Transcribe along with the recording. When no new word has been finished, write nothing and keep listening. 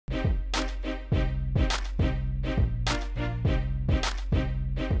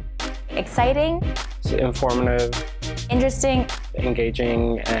Exciting, It's informative, interesting,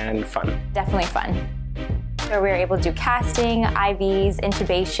 engaging, and fun. definitely fun. Where we were able to do casting, IVs,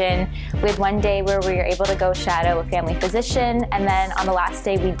 intubation. We had one day where we were able to go shadow a family physician, and then on the last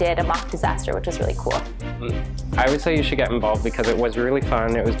day we did a mock disaster, which was really cool. I would say you should get involved because it was really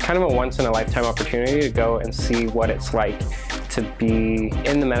fun. It was kind of a once-in-a-lifetime opportunity to go and see what it's like to be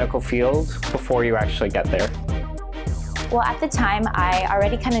in the medical field before you actually get there. Well, at the time, I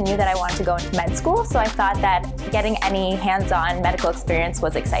already kind of knew that I wanted to go into med school, so I thought that getting any hands-on medical experience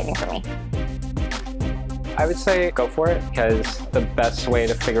was exciting for me. I would say go for it because the best way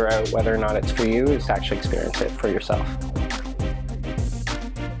to figure out whether or not it's for you is to actually experience it for yourself.